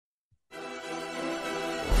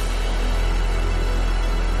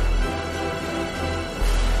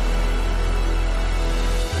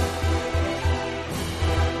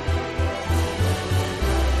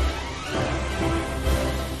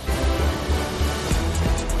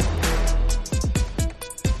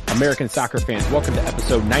American soccer fans, welcome to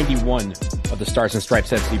episode 91 of the Stars and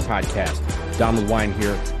Stripes FC podcast. Donald Wine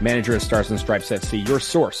here, manager of Stars and Stripes FC, your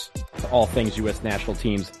source for all things U.S. national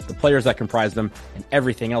teams, the players that comprise them, and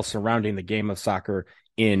everything else surrounding the game of soccer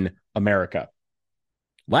in America.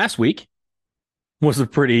 Last week was a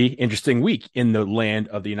pretty interesting week in the land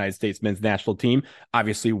of the United States men's national team.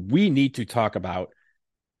 Obviously, we need to talk about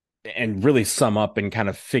and really sum up and kind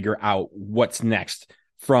of figure out what's next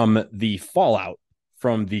from the fallout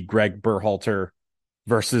from the Greg Berhalter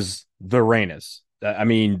versus the Reynas. I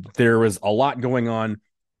mean, there was a lot going on.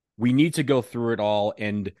 We need to go through it all.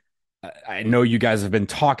 And I know you guys have been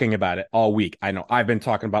talking about it all week. I know I've been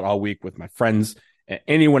talking about it all week with my friends and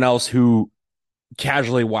anyone else who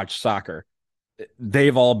casually watch soccer.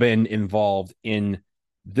 They've all been involved in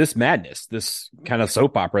this madness, this kind of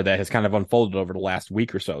soap opera that has kind of unfolded over the last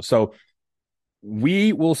week or so. So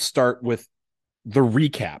we will start with the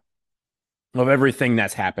recap of everything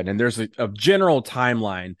that's happened. And there's a general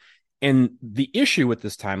timeline. And the issue with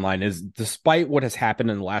this timeline is, despite what has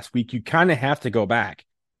happened in the last week, you kind of have to go back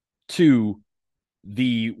to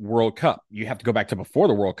the World Cup. You have to go back to before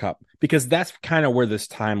the World Cup, because that's kind of where this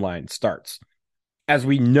timeline starts. As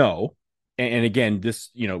we know, and again, this,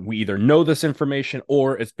 we either know this information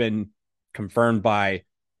or it's been confirmed by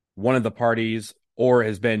one of the parties, or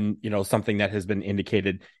has been, something that has been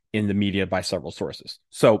indicated in the media by several sources.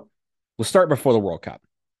 So we'll start before the World Cup.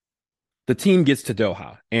 The team gets to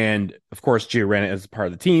Doha, and of course, Gio Reyna is part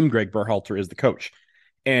of the team. Greg Berhalter is the coach.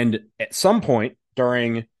 And at some point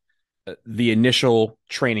during the initial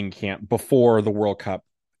training camp before the World Cup,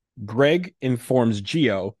 Greg informs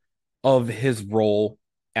Gio of his role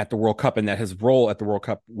at the World Cup, and that his role at the World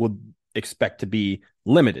Cup would expect to be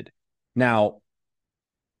limited. Now,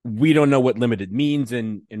 we don't know what limited means,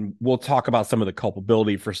 and we'll talk about some of the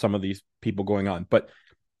culpability for some of these people going on, but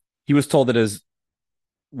he was told that his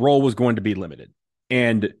role was going to be limited.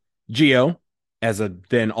 And Gio, as a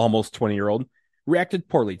then almost 20-year-old, reacted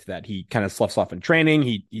poorly to that. He kind of sloughs off in training.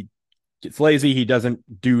 He gets lazy. He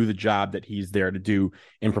doesn't do the job that he's there to do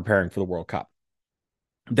in preparing for the World Cup.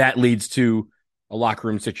 That leads to a locker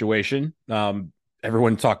room situation.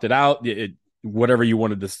 Everyone talked it out. Whatever we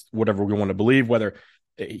want to believe, whether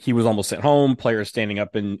he was almost sent home, players standing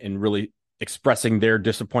up and really expressing their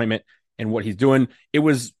disappointment in what he's doing. It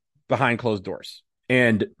was behind closed doors.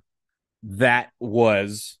 And that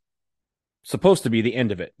was supposed to be the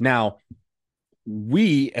end of it. Now,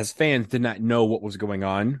 we as fans did not know what was going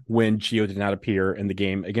on when Gio did not appear in the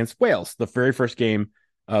game against Wales, the very first game,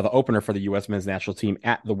 the opener for the U.S. men's national team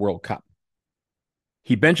at the World Cup.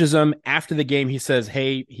 He benches him. After the game, he says,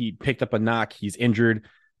 hey, he picked up a knock. He's injured,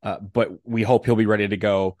 but we hope he'll be ready to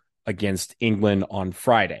go against England on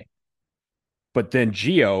Friday. But then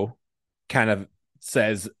Gio kind of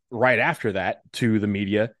says right after that to the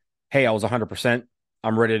media, hey, I was 100%.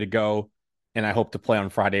 I'm ready to go, and I hope to play on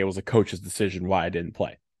Friday. It was a coach's decision why I didn't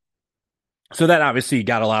play. So that obviously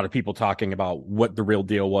got a lot of people talking about what the real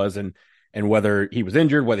deal was, and whether he was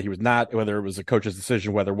injured, whether he was not, whether it was a coach's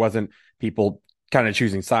decision, whether it wasn't. People kind of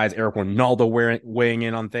choosing sides. Eric Ronaldo weighing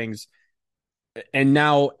in on things. And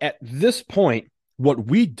now at this point, what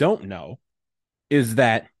we don't know is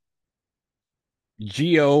that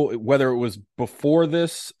Gio, whether it was before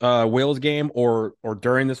this Wales game or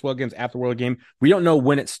during this Wales games, after Wales game, we don't know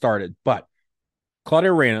when it started. But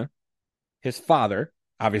Claudio Reyna, his father,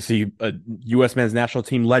 obviously a U.S. men's national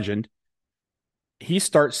team legend, he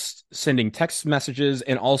starts sending text messages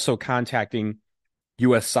and also contacting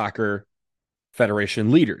U.S. Soccer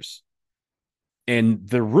Federation leaders. And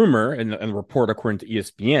the rumor and the report, according to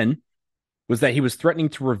ESPN, was that he was threatening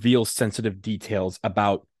to reveal sensitive details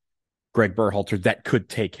about Greg Berhalter that could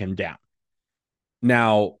take him down.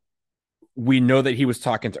 Now, we know that he was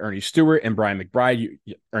talking to Ernie Stewart and Brian McBride.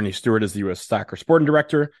 Ernie Stewart is the U.S. Soccer Sporting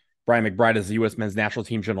Director. Brian McBride is the U.S. men's national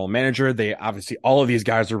team general manager. They obviously, all of these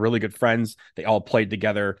guys are really good friends. They all played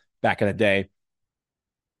together back in the day.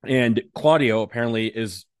 And Claudio apparently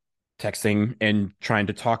is texting and trying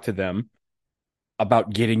to talk to them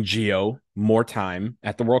about getting Gio more time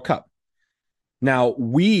at the World Cup. Now,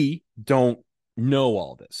 we don't know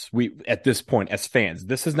all this. We, at this point, as fans,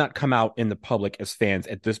 this has not come out in the public as fans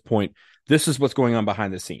at this point. This is what's going on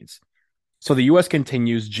behind the scenes. So the U.S.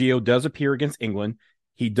 continues. Gio does appear against England.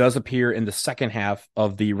 He does appear in the second half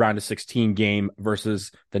of the round of 16 game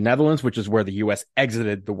versus the Netherlands, which is where the U.S.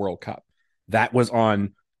 exited the World Cup. That was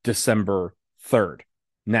on December 3rd.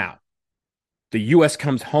 Now, the U.S.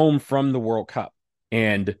 comes home from the World Cup,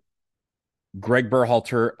 and Greg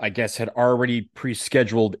Berhalter, I guess, had already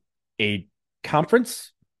pre-scheduled a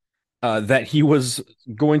conference that he was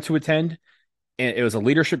going to attend. And it was a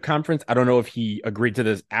leadership conference. I don't know if he agreed to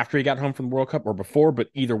this after he got home from the World Cup or before, but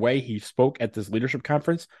either way, he spoke at this leadership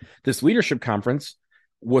conference. This leadership conference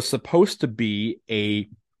was supposed to be a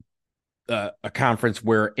conference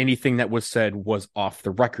where anything that was said was off the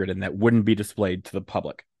record and that wouldn't be displayed to the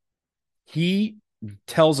public. He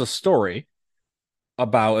tells a story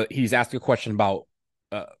about, he's asked a question about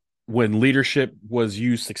when leadership was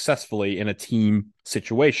used successfully in a team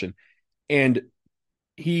situation. And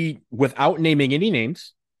he, without naming any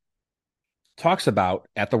names, talks about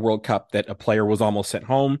at the World Cup that a player was almost sent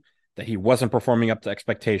home, that he wasn't performing up to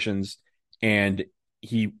expectations, and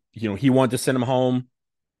he wanted to send him home,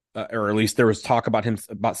 or at least there was talk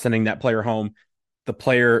about sending that player home. The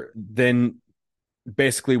player then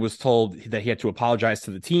basically was told that he had to apologize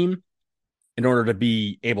to the team in order to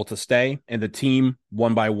be able to stay, and the team,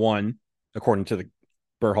 one by one, according to the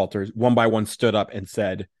Berhalters, one by one stood up and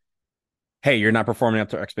said, hey, you're not performing up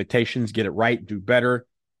to expectations, get it right, do better.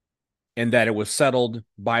 And that it was settled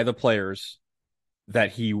by the players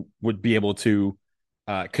that he would be able to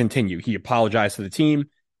continue. He apologized to the team.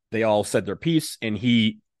 They all said their piece, and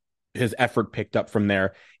his effort picked up from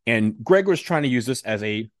there. And Greg was trying to use this as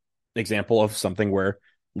a example of something where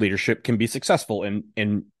leadership can be successful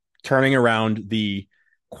in turning around the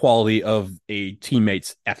quality of a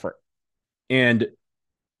teammate's effort. And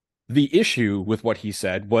the issue with what he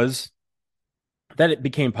said was that it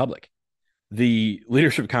became public. The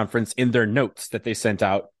leadership conference, in their notes that they sent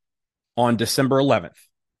out on December 11th,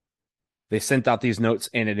 they sent out these notes,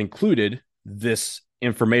 and it included this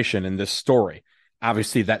information and this story.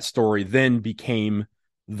 Obviously, that story then became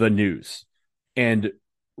the news. And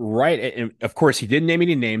of course, he didn't name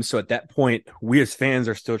any names. So at that point, we as fans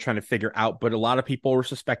are still trying to figure out, but a lot of people were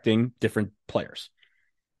suspecting different players.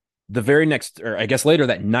 The very next, or I guess later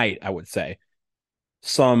that night, I would say,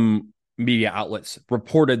 some media outlets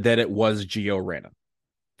reported that it was Gio Reyna.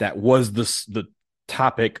 That was the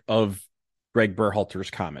topic of Greg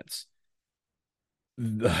Berhalter's comments.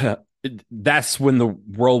 That's when the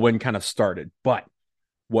whirlwind kind of started. But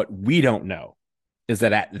what we don't know is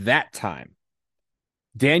that at that time,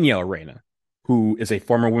 Danielle Reyna, who is a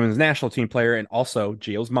former women's national team player and also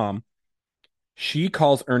Gio's mom, she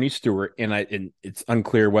calls Ernie Stewart, and it's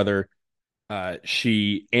unclear whether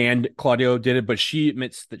she and Claudio did it, but she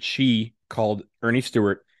admits that she called Ernie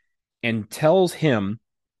Stewart and tells him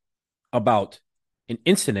about an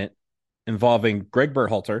incident involving Greg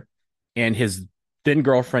Berhalter and his then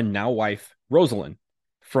girlfriend, now wife, Rosalind,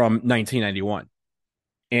 from 1991.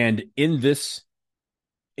 And in this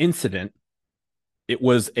incident, it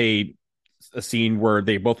was a scene where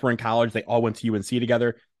they both were in college. They all went to UNC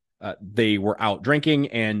together. They were out drinking,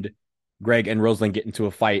 and Greg and Rosalind get into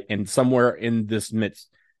a fight. And somewhere in this midst,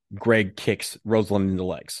 Greg kicks Rosalind in the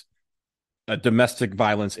legs. A domestic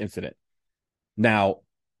violence incident. Now,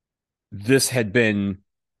 this had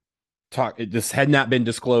not been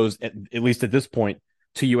disclosed, at least at this point,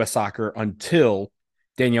 to U.S. Soccer until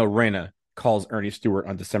Danielle Reyna calls Ernie Stewart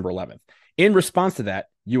on December 11th. In response to that,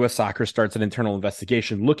 U.S. Soccer starts an internal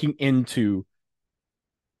investigation looking into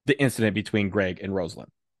the incident between Greg and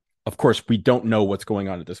Rosalind. Of course, we don't know what's going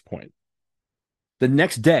on at this point. The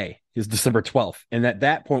next day is December 12th, and at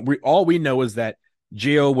that point, all we know is that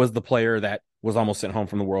Gio was the player that was almost sent home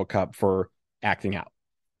from the World Cup for acting out.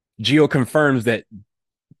 Gio confirms that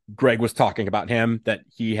Greg was talking about him, that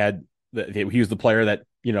he was the player that,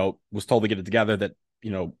 was told to get it together, that,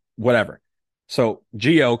 whatever. So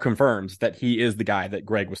Gio confirms that he is the guy that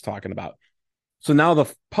Greg was talking about. So now the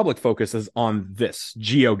public focus is on this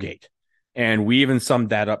Gio Gate. And we even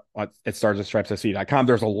summed that up at starsandstripesfc.com.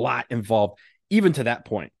 There's a lot involved, even to that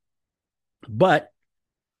point. But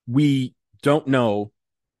we don't know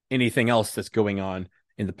anything else that's going on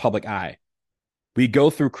in the public eye. We go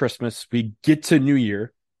through Christmas, we get to New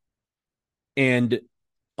Year, and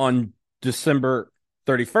on December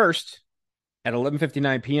 31st at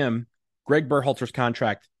 11:59 p.m., Greg Berhalter's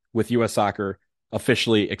contract with U.S. Soccer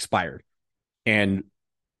officially expired. And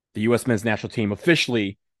the U.S. men's national team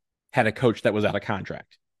officially had a coach that was out of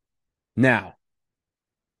contract. Now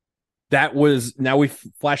we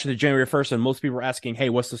flash into January 1st, and most people are asking, hey,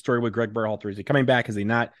 what's the story with Greg Berhalter? Is he coming back? Is he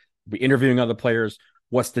not? Are we interviewing other players?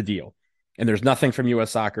 What's the deal? And there's nothing from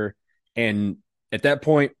U.S. Soccer. And at that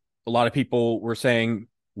point, a lot of people were saying,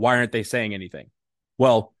 why aren't they saying anything?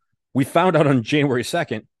 Well, we found out on January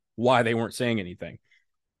 2nd why they weren't saying anything.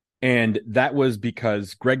 And that was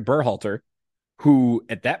because Greg Berhalter, who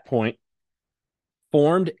at that point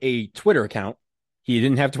formed a Twitter account. He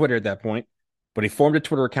didn't have Twitter at that point, but he formed a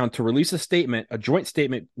Twitter account to release a joint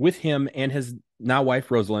statement with him and his now wife,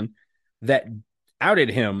 Rosalind, that outed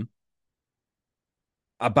him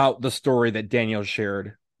about the story that Daniel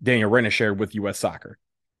Reyna shared with U.S. Soccer.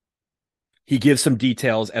 He gives some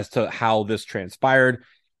details as to how this transpired.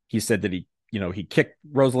 He said that he kicked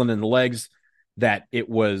Rosalind in the legs, that it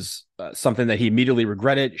was something that he immediately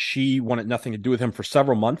regretted. She wanted nothing to do with him for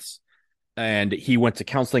several months, and he went to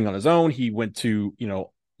counseling on his own. He went to,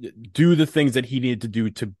 do the things that he needed to do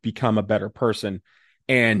to become a better person.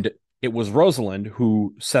 And it was Rosalind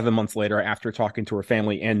who 7 months later, after talking to her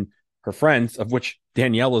family and her friends, of which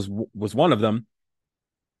Danielle was one of them,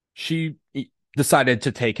 she decided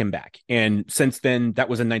to take him back. And since then, that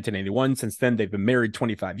was in 1981. Since then, they've been married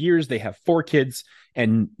 25 years. They have 4 kids,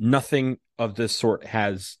 and nothing of this sort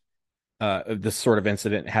this sort of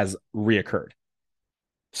incident has reoccurred.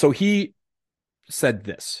 So he said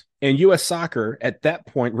this, and U.S. Soccer at that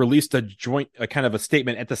point released a kind of a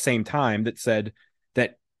statement at the same time that said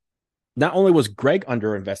that not only was Greg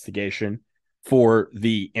under investigation for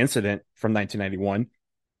the incident from 1991,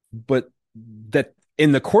 but that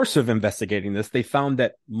in the course of investigating this, they found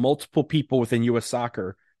that multiple people within U.S.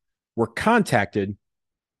 Soccer were contacted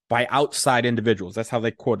by outside individuals. That's how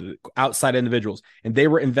they quoted it, outside individuals. And they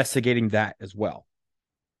were investigating that as well.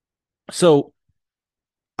 So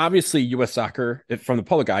obviously U.S. Soccer, from the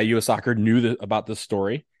public eye, U.S. Soccer knew about this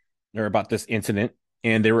story or about this incident,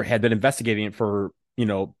 and they had been investigating it for,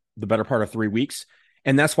 the better part of 3 weeks.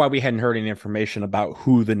 And that's why we hadn't heard any information about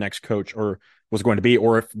who the next coach was going to be,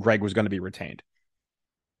 or if Greg was going to be retained.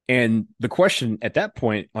 And the question at that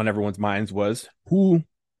point on everyone's minds was who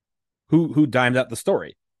dimed up the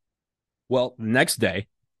story? Well, the next day,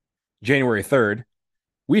 January 3rd,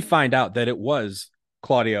 we find out that it was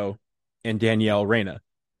Claudio and Danielle Reyna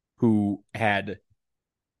who had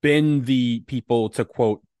been the people to,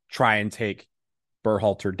 quote, try and take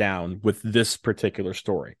Berhalter down with this particular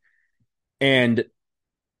story. And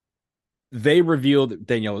they revealed,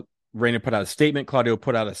 Danielle Reyna put out a statement, Claudio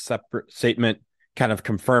put out a separate statement kind of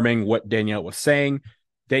confirming what Danielle was saying.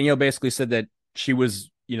 Danielle basically said that she was,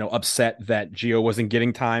 upset that Gio wasn't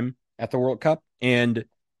getting time at the World Cup. And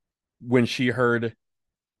when she heard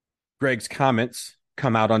Greg's comments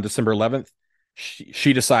come out on December 11th,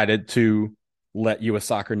 she decided to let U.S.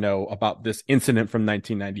 Soccer know about this incident from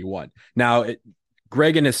 1991. Now,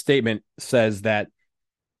 Greg in his statement says that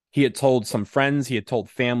he had told some friends, he had told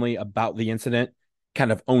family about the incident,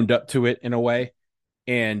 kind of owned up to it in a way.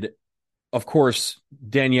 And of course,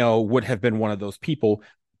 Danielle would have been one of those people.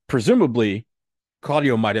 Presumably,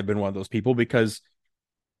 Claudio might have been one of those people, because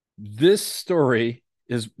this story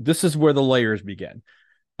this is where the layers begin.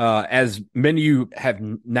 As many of you have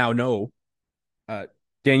now know,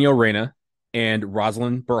 Danielle Reyna and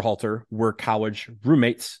Rosalind Berhalter were college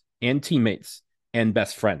roommates and teammates and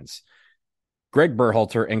best friends. Greg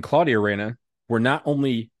Berhalter and Claudia Reyna were not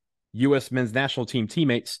only U.S. men's national team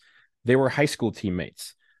teammates, they were high school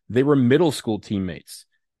teammates. They were middle school teammates.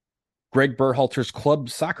 Greg Berhalter's club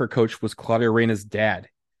soccer coach was Claudia Reyna's dad.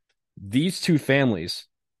 These two families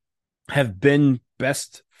have been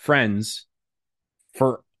best friends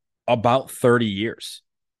for about 30 years.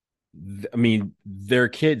 I mean, their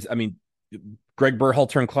kids, Greg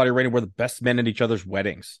Berhalter and Claudia Reyna were the best men at each other's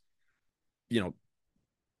weddings.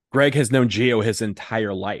 Greg has known Gio his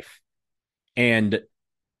entire life. And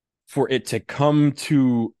for it to come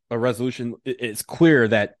to a resolution, it's clear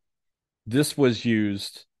that this was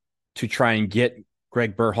used to try and get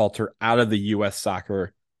Greg Berhalter out of the U.S.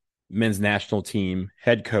 Soccer men's national team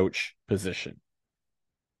head coach position.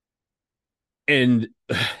 And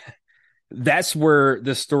that's where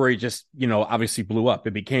this story just, obviously blew up.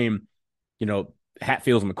 It became,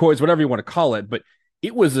 Hatfields and McCoys, whatever you want to call it. But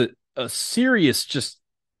it was a serious, just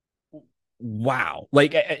wow.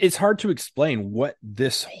 Like, it's hard to explain what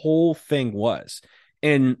this whole thing was.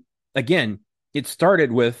 And again, it started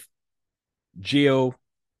with Gio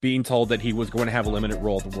being told that he was going to have a limited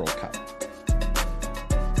role at the World Cup.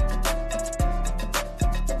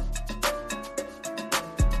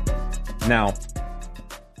 Now,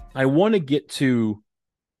 I want to get to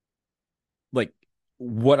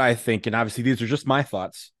what I think, and obviously these are just my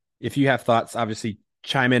thoughts. If you have thoughts, obviously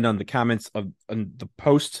chime in on the comments on the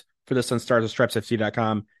post for this on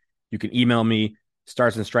starsandstripesfc.com. You can email me,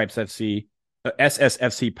 starsandstripesfc,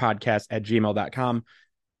 ssfcpodcast@gmail.com.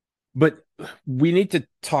 But we need to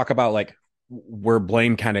talk about where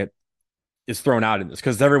blame kind of is thrown out in this,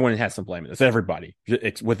 because everyone has some blame in this. Everybody,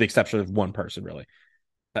 with the exception of one person, really.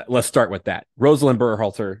 Let's start with that. Rosalind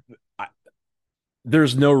Berhalter.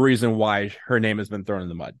 There's no reason why her name has been thrown in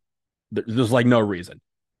the mud. There's no reason.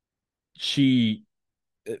 It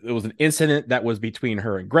was an incident that was between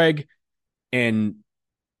her and Greg, and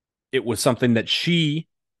it was something that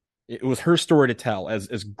it was her story to tell,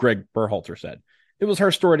 as Greg Berhalter said. It was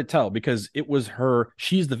her story to tell because it was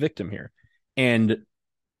she's the victim here. And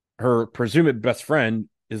her presumed best friend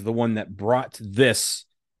is the one that brought this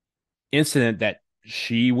incident that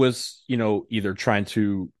she was, either trying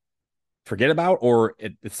to forget about or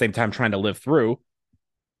at the same time trying to live through.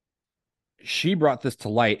 She brought this to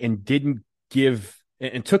light and didn't give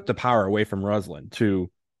and took the power away from Rosalind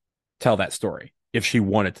to tell that story if she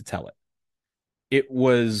wanted to tell it. It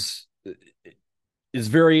was is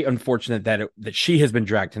very unfortunate that she has been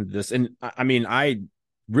dragged into this. And I mean, I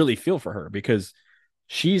really feel for her because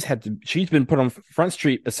she's been put on Front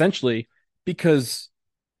Street essentially because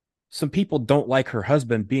some people don't like her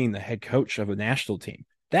husband being the head coach of a national team.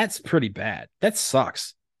 That's pretty bad. That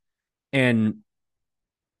sucks. And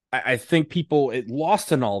I think people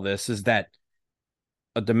lost in all this is that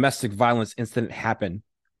a domestic violence incident happened.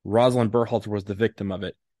 Rosalind Berhalter was the victim of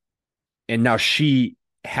it. And now she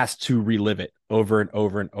has to relive it over and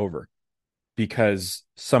over and over because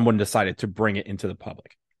someone decided to bring it into the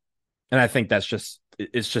public. And I think it's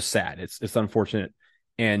just sad. It's unfortunate.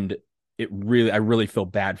 And I really feel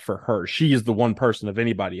bad for her. She is the one person of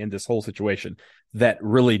anybody in this whole situation that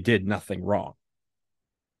really did nothing wrong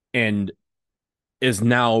and is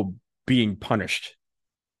now being punished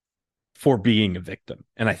for being a victim.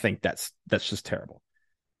 And I think that's just terrible.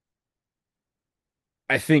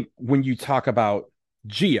 I think when you talk about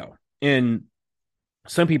Gio, and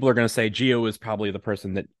some people are going to say Gio is probably the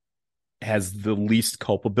person that has the least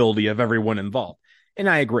culpability of everyone involved. And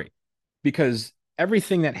I agree, because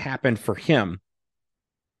everything that happened for him,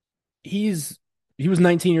 he was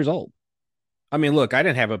 19 years old. I mean, look, I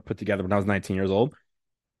didn't have it put together when I was 19 years old.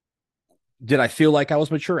 Did I feel like I was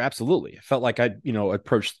mature? Absolutely. I felt like I,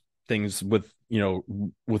 approached things with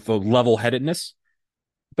a level-headedness.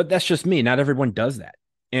 But that's just me. Not everyone does that.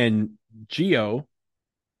 And Gio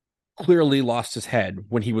clearly lost his head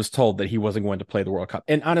when he was told that he wasn't going to play the World Cup.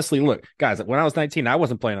 And honestly, look, guys, when I was 19, I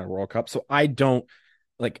wasn't playing on a World Cup. So I don't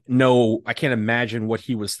know. I can't imagine what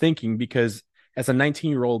he was thinking, because as a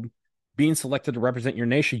 19-year-old being selected to represent your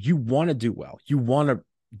nation, you want to do well. You want to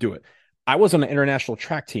do it. I was on an international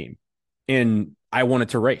track team and I wanted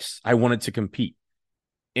to race. I wanted to compete.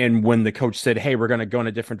 And when the coach said, hey, we're going to go in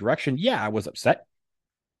a different direction, yeah, I was upset.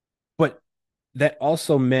 But that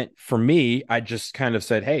also meant for me, I just kind of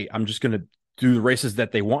said, hey, I'm just going to do the races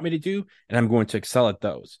that they want me to do, and I'm going to excel at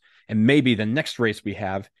those. And maybe the next race we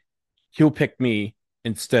have, he'll pick me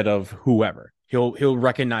instead of whoever. He'll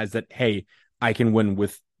recognize that, hey, I can win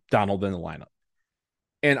with Donald in the lineup.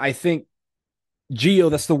 And I think Gio,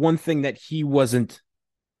 that's the one thing that he wasn't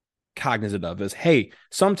cognizant of is, hey,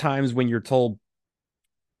 sometimes when you're told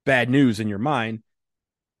bad news in your mind,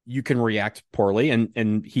 you can react poorly,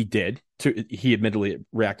 and he did. He admittedly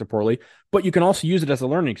reacted poorly, but you can also use it as a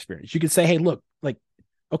learning experience. You could say, hey, look,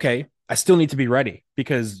 okay, I still need to be ready,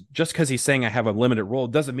 because just because he's saying I have a limited role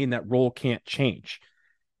doesn't mean that role can't change.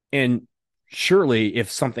 And surely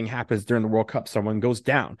if something happens during the World Cup, someone goes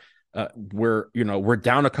down, we're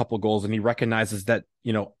down a couple of goals, and he recognizes that,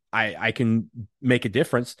 I can make a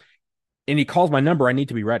difference, and he calls my number, I need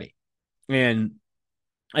to be ready. And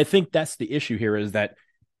I think that's the issue here, is that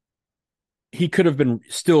he could have been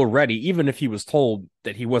still ready, even if he was told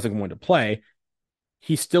that he wasn't going to play.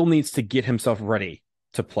 He still needs to get himself ready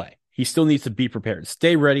to play. He still needs to be prepared.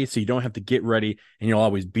 Stay ready so you don't have to get ready, and you'll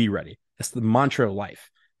always be ready. That's the mantra of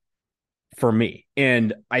life for me.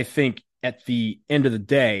 And I think at the end of the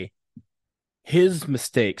day, his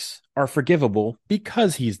mistakes are forgivable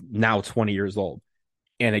because he's now 20 years old.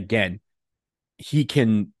 And again, he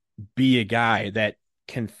can be a guy that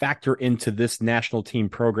can factor into this national team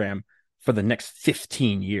program for the next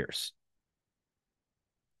 15 years.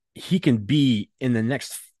 He can be in the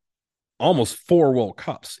next almost 4 World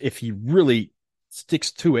Cups if he really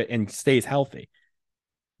sticks to it and stays healthy.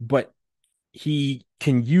 But he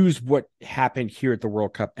can use what happened here at the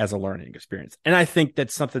World Cup as a learning experience. And I think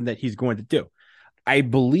that's something that he's going to do. I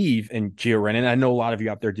believe in Gio Reyna. I know a lot of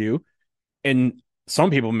you out there do. And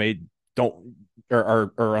some people don't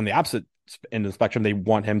or on the opposite end of the spectrum. They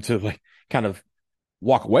want him to kind of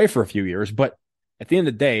walk away for a few years. But at the end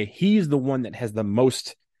of the day, he's the one that has the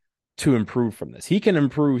most to improve from this. He can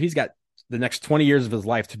improve. He's got the next 20 years of his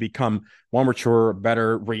life to become more mature,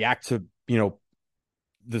 better, react to,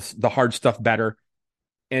 the hard stuff better.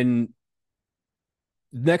 And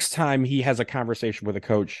next time he has a conversation with a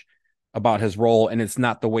coach about his role and it's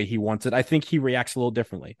not the way he wants it, I think he reacts a little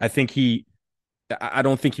differently. I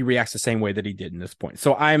don't think he reacts the same way that he did in this point.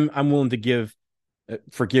 So I'm willing to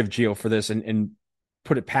forgive Gio for this and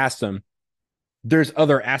put it past him. There's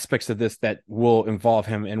other aspects of this that will involve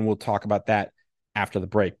him, and we'll talk about that after the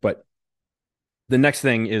break. But the next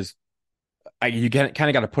thing is You kind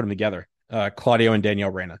of got to put them together. Claudio and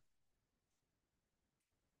Danielle Reyna.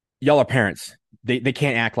 Y'all are parents. They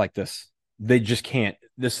can't act like this. They just can't.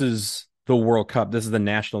 This is the World Cup. This is the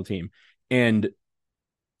national team, and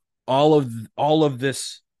all of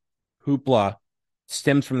this hoopla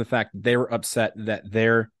stems from the fact that they were upset that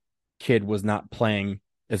their kid was not playing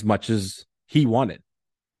as much as he wanted.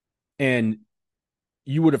 And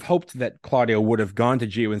you would have hoped that Claudio would have gone to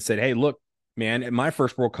Gio and said, "Hey, look, man, at my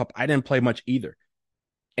first World Cup, I didn't play much either.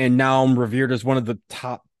 And now I'm revered as one of the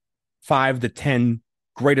top 5 to 10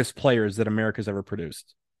 greatest players that America's ever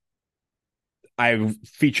produced. I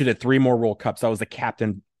featured at 3 more World Cups. I was the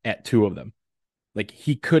captain at 2 of them. Like,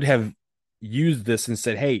 he could have used this and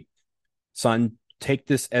said, hey, son, take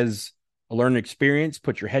this as a learning experience,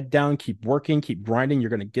 put your head down, keep working, keep grinding. You're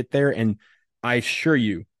going to get there. And I assure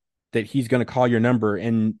you that he's going to call your number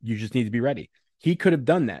and you just need to be ready. He could have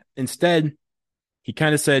done that. Instead, he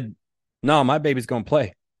kind of said, no, my baby's going to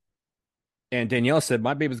play. And Danielle said,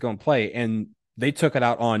 my baby's going to play. And they took it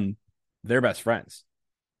out on their best friends.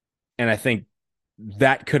 And I think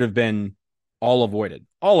that could have been all avoided.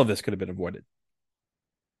 All of this could have been avoided.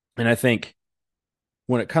 And I think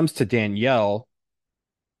when it comes to Danielle,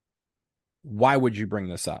 why would you bring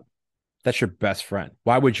this up? That's your best friend.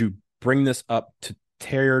 Why would you bring this up to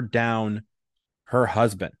tear down her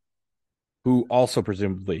husband, who also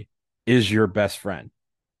presumably is your best friend?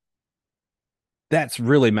 That's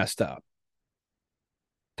really messed up.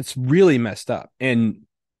 That's really messed up. And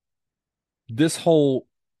this whole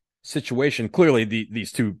situation, clearly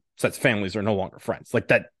these two sets of families are no longer friends. Like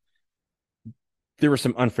that, there was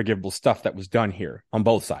some unforgivable stuff that was done here on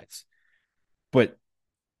both sides. But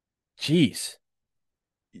geez,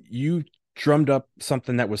 you drummed up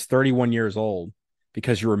something that was 31 years old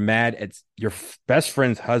because you were mad at your best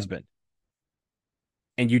friend's husband.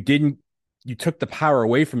 And you took the power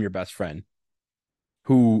away from your best friend,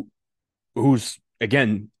 who's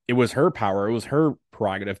again, it was her power. It was her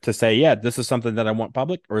prerogative to say, yeah, this is something that I want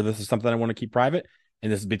public, or this is something I want to keep private.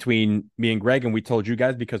 And this is between me and Greg. And we told you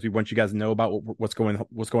guys because we want you guys to know about what's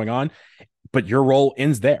going on. But your role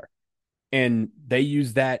ends there. And they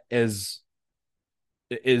use that as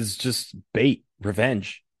is just bait,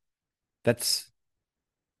 revenge. That's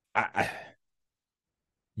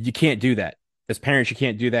you can't do that. As parents, you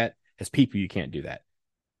can't do that. As people, you can't do that.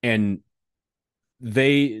 And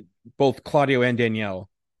they, both Claudio and Danielle,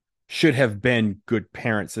 should have been good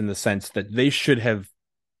parents in the sense that they should have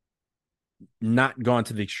not gone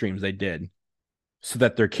to the extremes they did so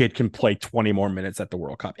that their kid can play 20 more minutes at the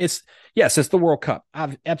World Cup. It's the World Cup.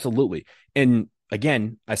 Absolutely. And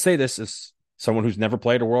again, I say this as someone who's never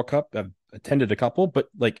played a World Cup. I've attended a couple, but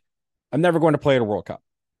like, I'm never going to play at a World Cup.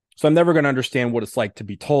 So I'm never going to understand what it's like to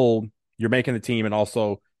be told you're making the team and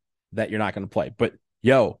also that you're not going to play. But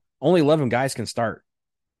only 11 guys can start.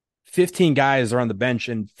 15 guys are on the bench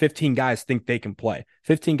and 15 guys think they can play.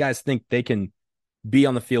 15 guys think they can be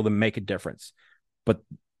on the field and make a difference. But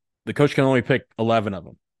the coach can only pick 11 of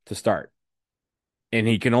them to start. And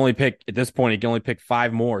he can only pick, at this point, he can only pick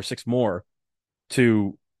 5 more, 6 more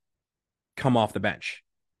to come off the bench.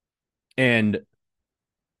 And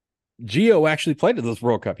Gio actually played at this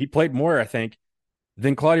World Cup. He played more, I think,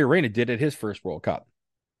 than Claudio Reyna did at his first World Cup.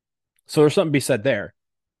 So there's something to be said there.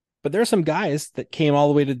 But there are some guys that went all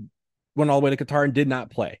the way to Qatar and did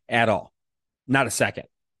not play at all. Not a second.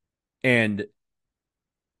 And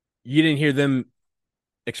you didn't hear them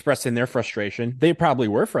expressing their frustration. They probably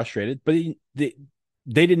were frustrated, but they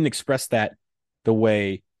didn't express that the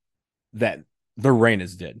way that the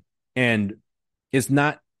Reynas did. And it's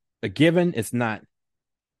not a given. It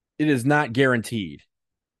is not guaranteed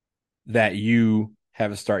that you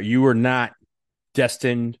have a start. You are not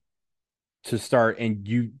destined to start, and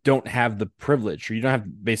you don't have the privilege, or you don't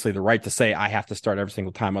have basically the right to say, I have to start every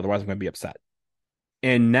single time, otherwise I'm going to be upset.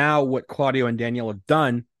 And now what Claudio and Danielle have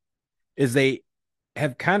done is they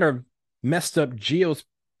have kind of messed up Gio's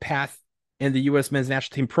path in the U.S. men's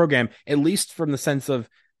national team program, at least from the sense of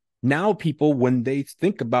now people, when they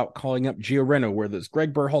think about calling up Gio Reyna, whether it's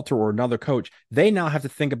Greg Berhalter or another coach, they now have to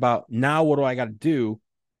think about, now what do I got to do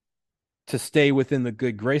to stay within the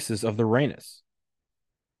good graces of the Reynas?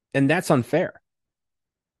 And that's unfair.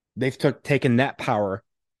 They've taken that power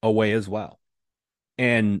away as well.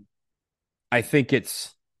 And I think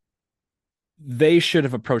they should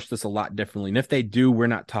have approached this a lot differently. And if they do, we're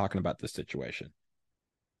not talking about this situation.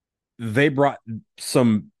 They brought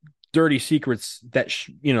some dirty secrets that,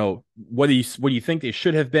 whether you think they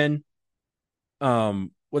should have been,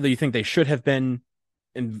 whether you think they should have been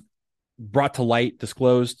brought to light,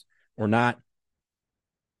 disclosed or not,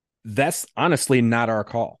 that's honestly not our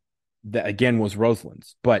call. That again was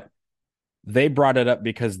Rosalind's. But They brought it up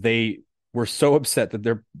because they were so upset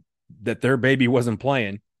that their baby wasn't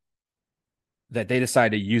playing that they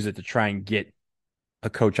decided to use it to try and get a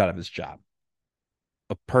coach out of his job,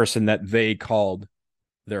 a person that they called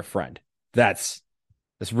their friend. It's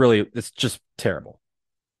just terrible.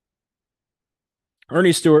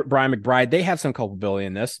 Ernie Stewart, Brian McBride, they have some culpability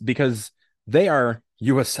in this because they are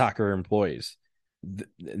U.S. Soccer employees,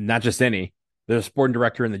 not just any. They're the sporting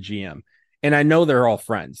director and the GM. And I know they're all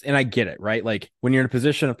friends, and I get it, right? Like when you're in a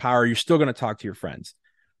position of power, you're still going to talk to your friends.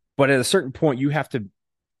 But at a certain point, you have to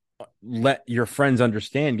let your friends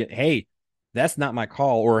understand, hey, that's not my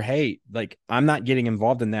call, or hey, like I'm not getting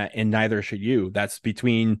involved in that, and neither should you. That's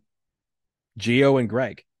between Gio and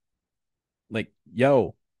Greg. Like,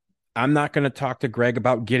 yo, I'm not going to talk to Greg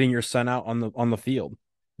about getting your son out on the field.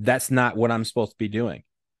 That's not what I'm supposed to be doing.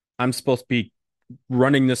 I'm supposed to be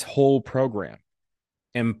running this whole program.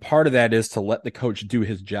 And part of that is to let the coach do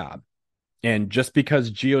his job. And just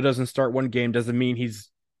because Gio doesn't start one game doesn't mean he's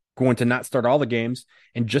going to not start all the games.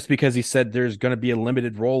 And just because he said there's going to be a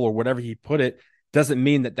limited role or whatever he put it, doesn't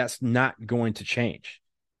mean that that's not going to change.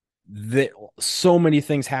 So many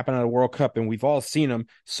things happen at a World Cup, and we've all seen them.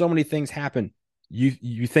 So many things happen.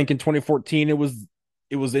 You think in 2014 it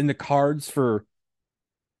was in the cards for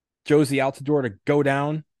Jozy Altidore to go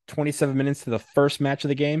down 27 minutes to the first match of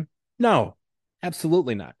the game? No,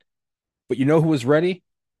 absolutely not. But you know who was ready?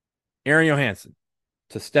 Aaron Johansson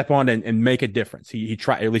to step on and make a difference. He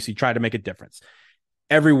tried, at least he tried to make a difference.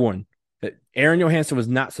 Everyone, Aaron Johansson was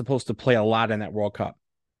not supposed to play a lot in that World Cup,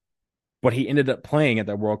 but he ended up playing at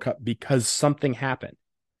that World Cup because something happened.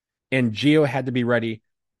 And Gio had to be ready,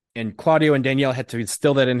 and Claudio and Danielle had to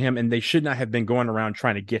instill that in him, and they should not have been going around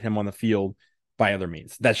trying to get him on the field by other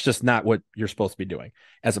means. That's just not what you're supposed to be doing.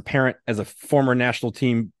 As a parent, as a former national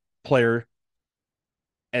team player,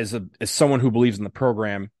 as someone who believes in the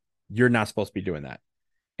program, you're not supposed to be doing that.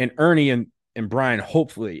 And Ernie and Brian,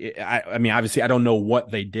 hopefully, I mean, obviously, I don't know what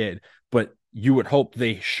they did, but you would hope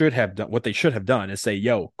they should have done what they should have done is say,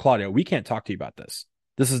 yo, Claudio, we can't talk to you about this.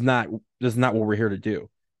 This is not what we're here to do.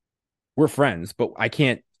 We're friends, but we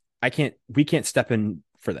can't step in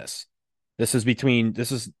for this. This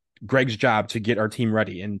is Greg's job to get our team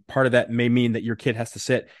ready. And part of that may mean that your kid has to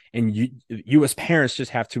sit, and you as parents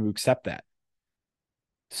just have to accept that.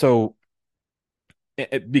 So,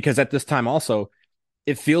 because at this time also,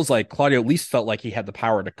 it feels like Claudio at least felt like he had the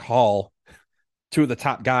power to call two of the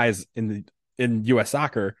top guys in U.S.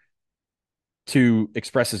 soccer to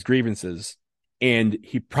express his grievances. And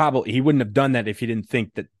he wouldn't have done that if he didn't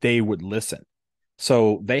think that they would listen.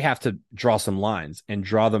 So they have to draw some lines and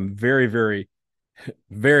draw them very, very,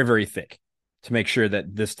 very, very thick to make sure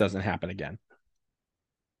that this doesn't happen again.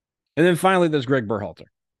 And then finally, there's Greg Berhalter.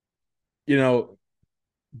 You know,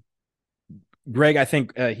 Greg, I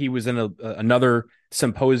think he was in another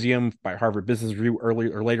symposium by Harvard Business Review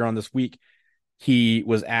later on this week. He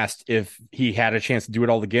was asked if he had a chance to do it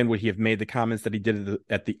all again, would he have made the comments that he did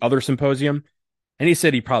at the other symposium? And he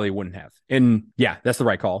said he probably wouldn't have. And yeah, that's the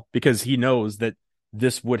right call, because he knows that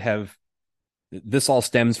this all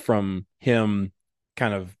stems from him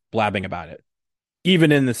kind of blabbing about it,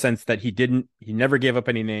 even in the sense that he never gave up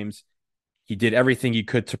any names. He did everything he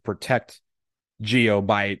could to protect Gio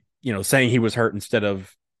by, saying he was hurt instead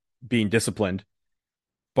of being disciplined,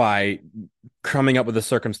 by coming up with the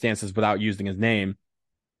circumstances without using his name.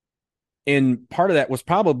 And part of that was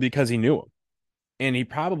probably because he knew him. And he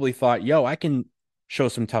probably thought, yo, I can show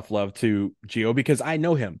some tough love to Gio because I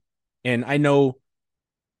know him. And I know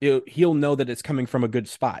he'll know that it's coming from a good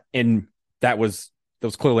spot. And that was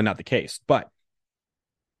clearly not the case. But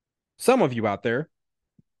some of you out there,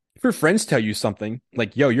 if your friends tell you something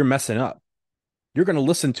like, yo, you're messing up, you're going to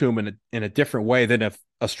listen to them in a different way than if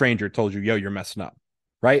a stranger told you, yo, you're messing up.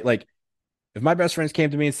 Right? Like if my best friends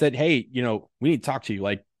came to me and said, hey, we need to talk to you.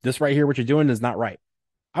 Like this right here, what you're doing is not right.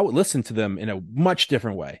 I would listen to them in a much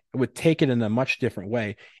different way. I would take it in a much different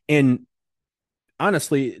way. And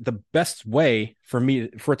honestly, the best way for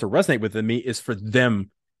it to resonate with me is for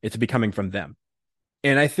it to be coming from them.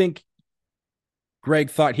 And I think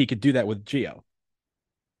Greg thought he could do that with Gio.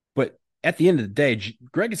 But at the end of the day,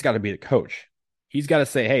 Greg has got to be the coach. He's got to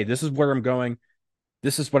say, hey, this is where I'm going.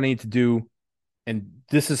 This is what I need to do. And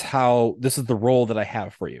this is the role that I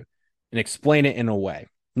have for you, and explain it in a way.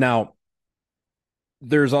 Now,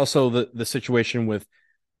 there's also the situation with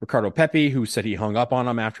Ricardo Pepi, who said he hung up on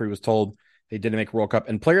him after he was told they didn't make a World Cup.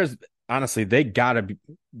 And players, honestly, they got to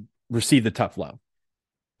receive the tough love.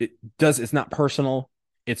 It's not personal.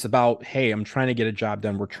 It's about, hey, I'm trying to get a job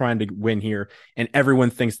done. We're trying to win here. And everyone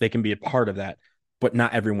thinks they can be a part of that, but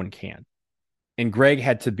not everyone can. And Greg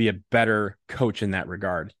had to be a better coach in that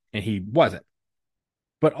regard, and he wasn't.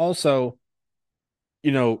 But also,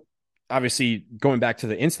 you know, obviously going back to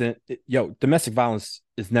the incident, domestic violence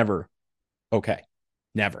is never okay.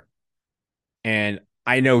 Never. And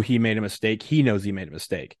I know he made a mistake. He knows he made a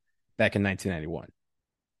mistake back in 1991.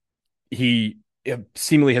 He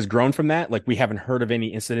seemingly has grown from that. Like, we haven't heard of any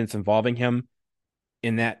incidents involving him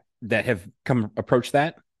in that have come approach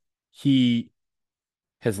that. He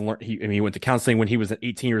has learned. He went to counseling when he was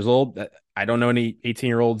 18 years old. I don't know any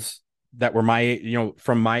 18-year-olds that were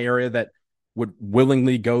from my area that would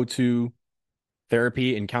willingly go to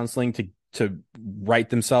therapy and counseling to right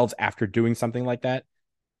themselves after doing something like that.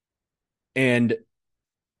 And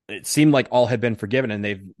it seemed like all had been forgiven and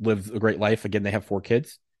they've lived a great life. Again, they have 4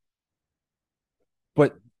 kids.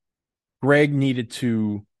 But Greg needed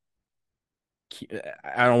to,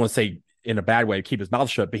 I don't want to say in a bad way, keep his mouth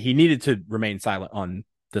shut, but he needed to remain silent on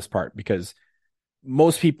this part, because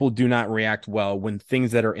most people do not react well when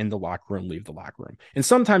things that are in the locker room leave the locker room. And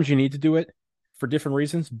sometimes you need to do it for different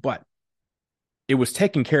reasons, but it was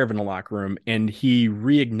taken care of in the locker room, and he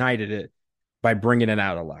reignited it by bringing it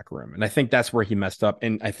out of the locker room. And I think that's where he messed up.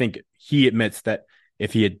 And I think he admits that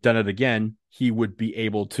if he had done it again, he would be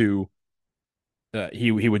able to, he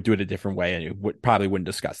would do it a different way, and he probably wouldn't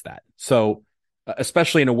discuss that. So,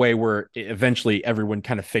 especially in a way where eventually everyone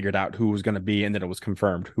kind of figured out who was going to be, and then it was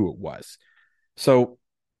confirmed who it was. So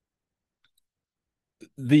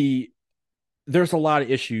there's a lot of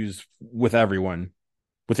issues with everyone,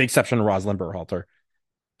 with the exception of Rosalind Berhalter,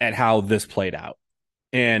 at how this played out.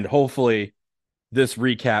 And hopefully this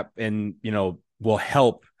recap will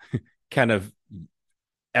help kind of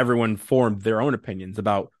everyone form their own opinions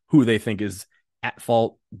about who they think is at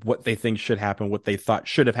fault, what they think should happen, what they thought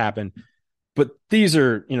should have happened. But these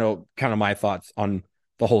are, kind of my thoughts on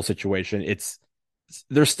the whole situation.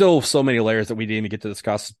 There's still so many layers that we didn't even get to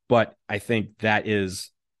discuss, but I think that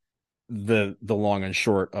is the long and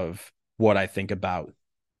short of what I think about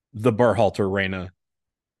the Berhalter Reyna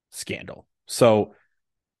scandal. So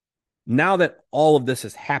now that all of this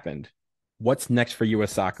has happened, what's next for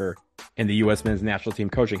U.S. Soccer and the U.S. men's national team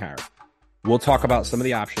coaching hire? We'll talk about some of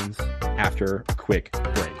the options after a quick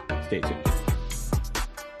break. Stay tuned.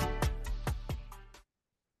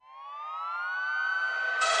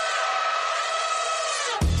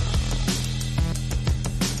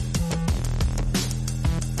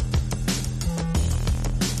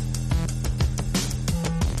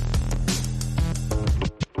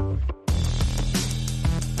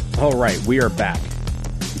 All right, we are back.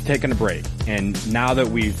 We've taken a break. And now that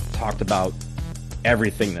we've talked about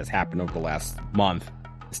everything that's happened over the last month,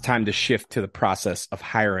 it's time to shift to the process of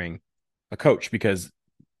hiring a coach, because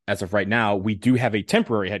as of right now, we do have a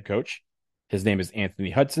temporary head coach. His name is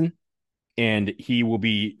Anthony Hudson, and he will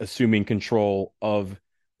be assuming control of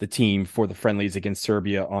the team for the friendlies against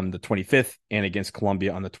Serbia on the 25th and against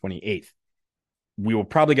Colombia on the 28th. We will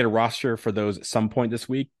probably get a roster for those at some point this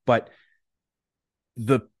week, but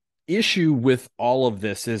the issue with all of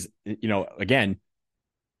this is, again,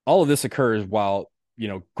 all of this occurs while,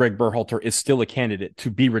 Greg Berhalter is still a candidate to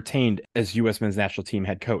be retained as U.S. men's national team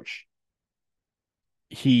head coach.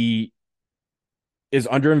 He is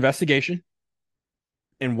under investigation.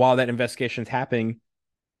 And while that investigation is happening,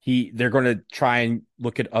 they're going to try and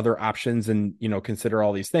look at other options and, consider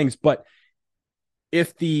all these things. But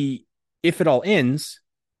if it all ends,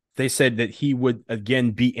 they said that he would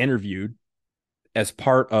again be interviewed as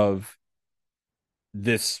part of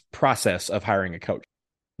this process of hiring a coach.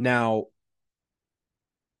 Now,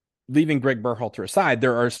 leaving Greg Berhalter aside,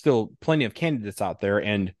 there are still plenty of candidates out there,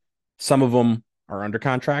 and some of them are under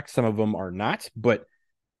contract, some of them are not, but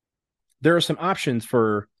there are some options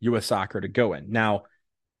for U.S. Soccer to go in. Now,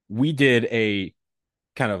 we did a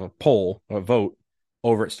kind of a poll, a vote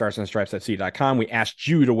over at starsandstripesfc.com. We asked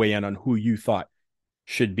you to weigh in on who you thought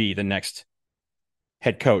should be the next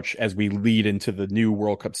head coach as we lead into the new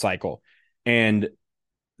World Cup cycle. And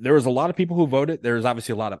there was a lot of people who voted. There's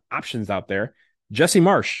obviously a lot of options out there. Jesse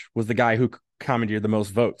Marsch was the guy who commandeered the most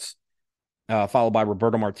votes, followed by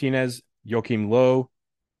Roberto Martinez, Joachim Low,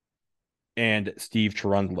 and Steve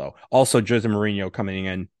Cherundolo. Also, Jose Mourinho coming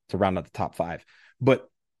in to round out the top 5. But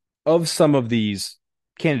of some of these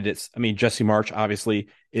candidates, Jesse Marsch obviously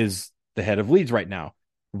is the head of Leeds right now.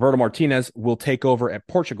 Roberto Martinez will take over at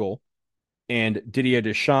Portugal, and Didier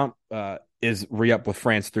Deschamps is re-up with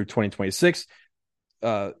France through 2026.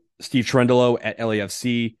 Steve Cherundolo at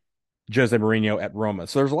LAFC, Jose Mourinho at Roma.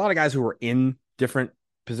 So there's a lot of guys who are in different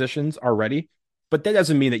positions already, but that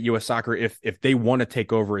doesn't mean that U.S. Soccer, if they want to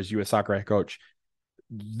take over as U.S. Soccer head coach,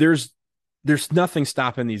 there's there's nothing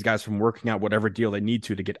stopping these guys from working out whatever deal they need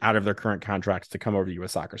to get out of their current contracts to come over to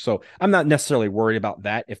U.S. Soccer. So I'm not necessarily worried about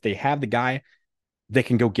that. If they have the guy, they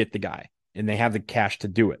can go get the guy, and they have the cash to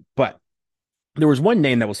do it. But there was one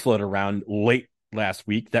name that was floated around late last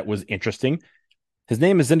week that was interesting. His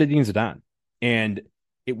name is Zinedine Zidane, and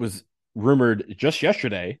it was rumored just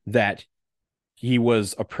yesterday that he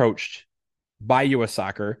was approached by U.S.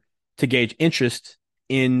 Soccer to gauge interest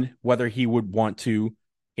in whether he would want to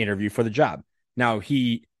interview for the job. Now,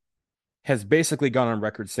 he has basically gone on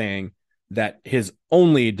record saying that his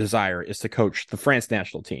only desire is to coach the France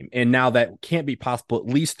national team. And now that can't be possible at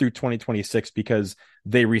least through 2026 because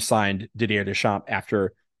they re-signed Didier Deschamps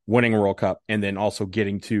after winning a World Cup and then also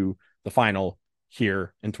getting to the final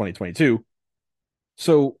here in 2022.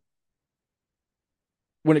 So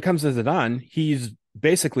when it comes to Zidane, he's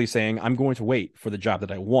basically saying, I'm going to wait for the job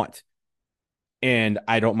that I want. And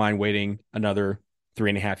I don't mind waiting another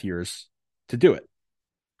 3.5 years to do it.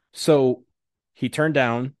 So he turned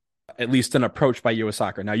down at least an approach by U.S.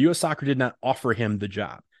 Soccer. Now, U.S. Soccer did not offer him the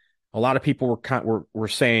job. A lot of people were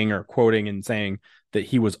saying or quoting and saying that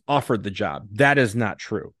he was offered the job. That is not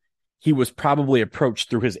true. He was probably approached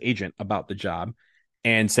through his agent about the job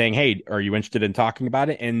and saying, "Hey, are you interested in talking about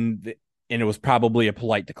it?" And it was probably a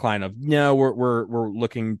polite decline of, "No, we're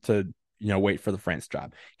looking to wait for the France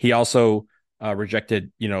job." He also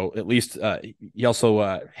rejected, at least he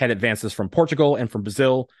also had advances from Portugal and from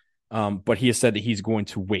Brazil. But he has said that he's going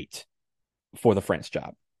to wait for the France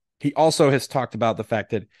job. He also has talked about the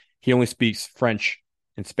fact that he only speaks French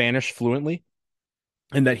and Spanish fluently,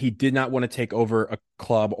 and that he did not want to take over a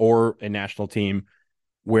club or a national team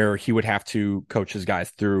where he would have to coach his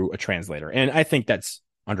guys through a translator. And I think that's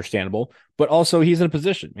understandable. But also, he's in a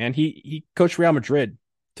position, man. He coached Real Madrid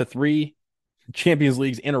to 3 Champions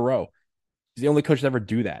Leagues in a row. He's the only coach to ever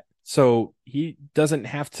do that. So he doesn't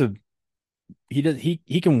have to.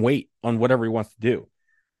 He can wait on whatever he wants to do.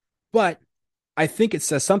 But I think it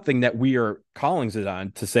says something that we are calling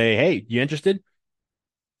Zidane to say, hey, you interested?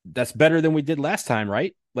 That's better than we did last time,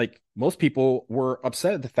 right? Like, most people were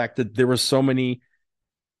upset at the fact that there were so many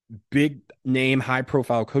big name, high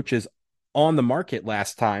profile coaches on the market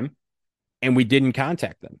last time, and we didn't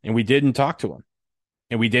contact them, and we didn't talk to them,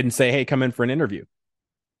 and we didn't say, hey, come in for an interview.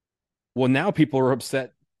 Well, now people are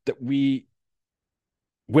upset that we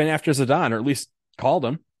went after Zidane, or at least called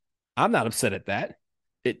him. I'm not upset at that.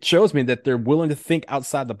 It shows me that they're willing to think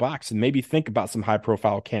outside the box and maybe think about some high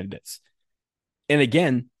profile candidates. And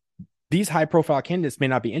again, these high profile candidates may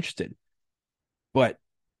not be interested, but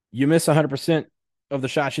you miss 100% of the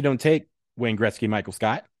shots you don't take, Wayne Gretzky, Michael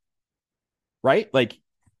Scott, right? Like,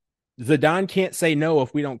 Zidane can't say no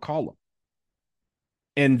if we don't call him.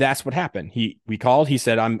 And that's what happened. We called, he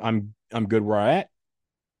said, I'm good where I'm at.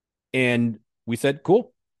 And we said,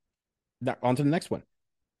 cool. On to the next one.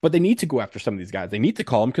 But they need to go after some of these guys. They need to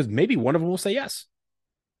call them because maybe one of them will say yes.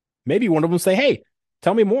 Maybe one of them will say, hey,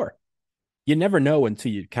 tell me more. You never know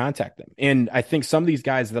until you contact them. And I think some of these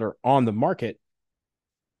guys that are on the market,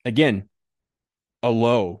 again,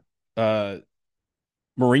 Mourinho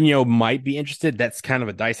might be interested. That's kind of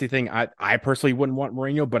a dicey thing. I personally wouldn't want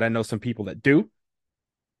Mourinho, but I know some people that do.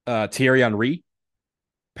 Thierry Henry,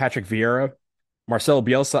 Patrick Vieira, Marcelo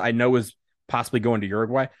Bielsa, I know is possibly going to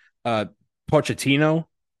Uruguay. Pochettino,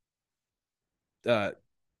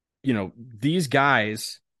 these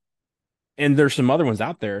guys, and there's some other ones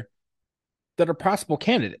out there that are possible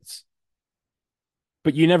candidates,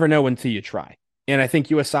 but you never know until you try. And I think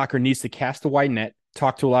U.S. Soccer needs to cast a wide net,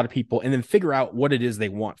 talk to a lot of people, and then figure out what it is they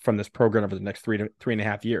want from this program over the next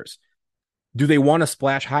 3.5 years. Do they want a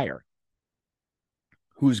splash hire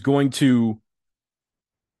who's going to,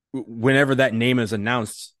 whenever that name is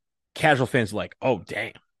announced, casual fans are like, oh,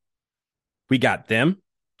 damn, we got them?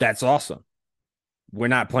 That's awesome. We're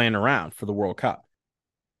not playing around for the World Cup.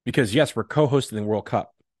 Because, yes, we're co-hosting the World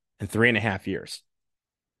Cup in 3.5 years.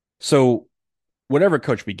 So whatever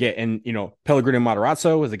coach we get, and, Pellegrino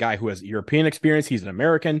Matarazzo is a guy who has European experience. He's an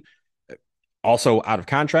American, also out of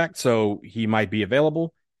contract, so he might be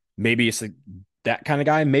available. Maybe it's that kind of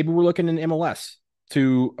guy. Maybe we're looking in MLS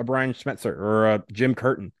to a Brian Schmetzer or a Jim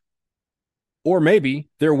Curtin. Or maybe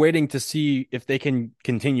they're waiting to see if they can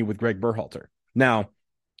continue with Greg Berhalter. Now,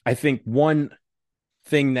 I think one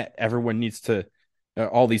thing that everyone needs to,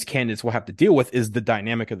 all these candidates will have to deal with is the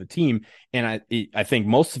dynamic of the team. And I think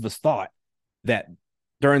most of us thought that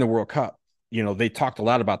during the World Cup, they talked a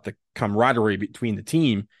lot about the camaraderie between the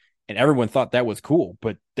team, and everyone thought that was cool.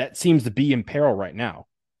 But that seems to be in peril right now,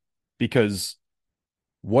 because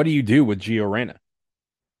what do you do with Gio Reyna?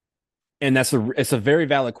 And it's a very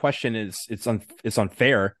valid question. It's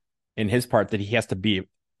unfair in his part that he has to be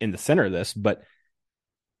in the center of this, but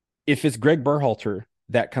if it's Greg Berhalter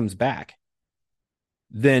that comes back,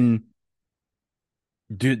 then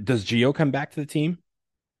does Gio come back to the team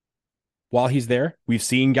while he's there? We've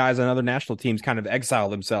seen guys on other national teams kind of exile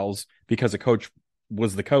themselves because a coach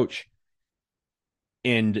was the coach.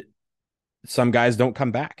 And some guys don't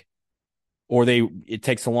come back. Or it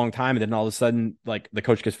takes a long time, and then all of a sudden, like, the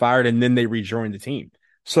coach gets fired, and then they rejoin the team.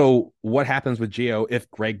 So what happens with Gio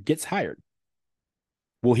if Greg gets hired?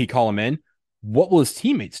 Will he call him in? What will his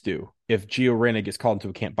teammates do if Gio Reyna gets called into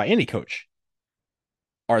a camp by any coach?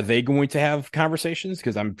 Are they going to have conversations?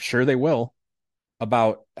 Because I'm sure they will,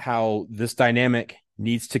 about how this dynamic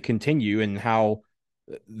needs to continue and how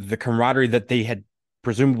the camaraderie that they had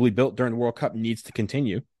presumably built during the World Cup needs to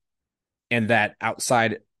continue, and that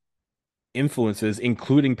outside influences,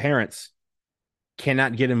 including parents,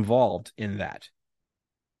 cannot get involved in that.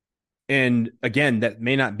 And again, that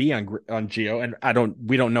may not be on Gio, and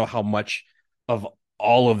we don't know how much of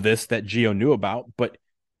all of this that Gio knew about, but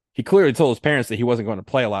he clearly told his parents that he wasn't going to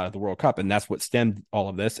play a lot of the World Cup, and that's what stemmed all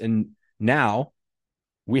of this. And now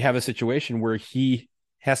we have a situation where he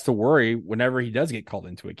has to worry whenever he does get called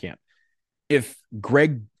into a camp. If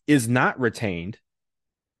Greg is not retained,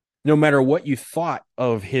 no matter what you thought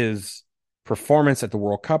of his performance at the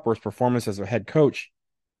World Cup or his performance as a head coach,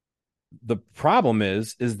 the problem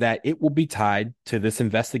is that it will be tied to this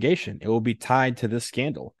investigation. It will be tied to this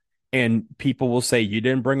scandal. And people will say, you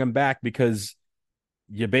didn't bring him back because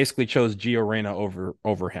you basically chose Gio Reyna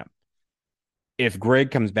over him. If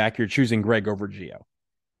Greg comes back, you're choosing Greg over Gio.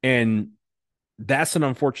 And that's an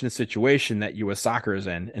unfortunate situation that U.S. Soccer is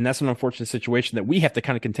in. And that's an unfortunate situation that we have to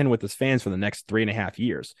kind of contend with as fans for the next 3.5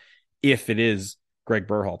 years. If it is Greg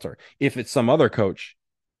Berhalter, if it's some other coach,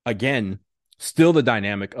 again, still the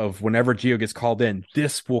dynamic of whenever Gio gets called in,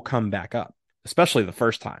 this will come back up, especially the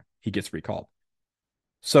first time he gets recalled.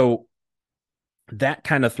 So that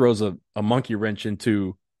kind of throws a monkey wrench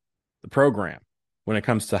into the program when it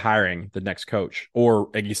comes to hiring the next coach, or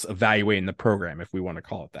I guess evaluating the program, if we want to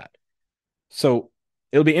call it that. So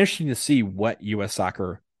it'll be interesting to see what U.S.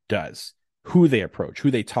 Soccer does, who they approach,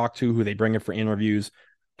 who they talk to, who they bring in for interviews,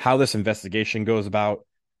 how this investigation goes about,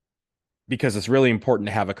 because it's really important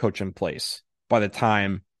to have a coach in place by the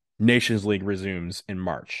time Nations League resumes in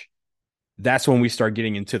March. That's when we start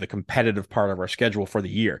getting into the competitive part of our schedule for the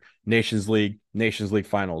year. Nations League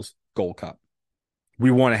finals, Gold Cup. We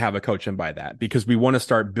want to have a coach in by that, because we want to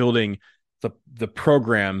start building the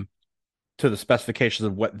program to the specifications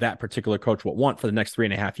of what that particular coach will want for the next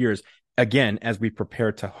 3.5 years, again, as we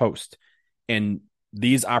prepare to host. And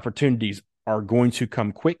these opportunities are going to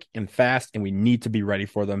come quick and fast, and we need to be ready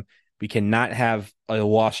for them. We cannot have a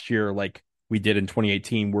lost year like we did in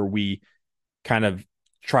 2018, where we kind of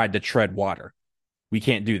tried to tread water. We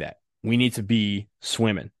can't do that. We need to be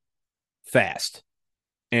swimming fast.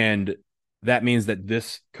 And that means that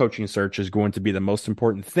this coaching search is going to be the most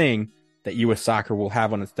important thing that U.S. Soccer will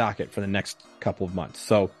have on its docket for the next couple of months.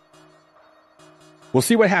 So we'll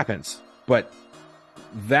see what happens, but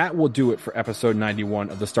that will do it for episode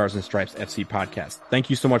 91 of the Stars and Stripes FC podcast.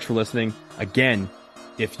 Thank you so much for listening. Again,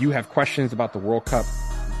 if you have questions about the World Cup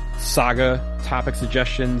saga, topic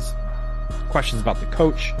suggestions, questions about the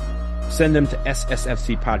coach, send them to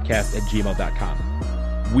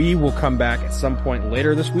ssfcpodcast@gmail.com. We will come back at some point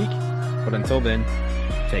later this week, but until then,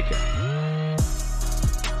 take care.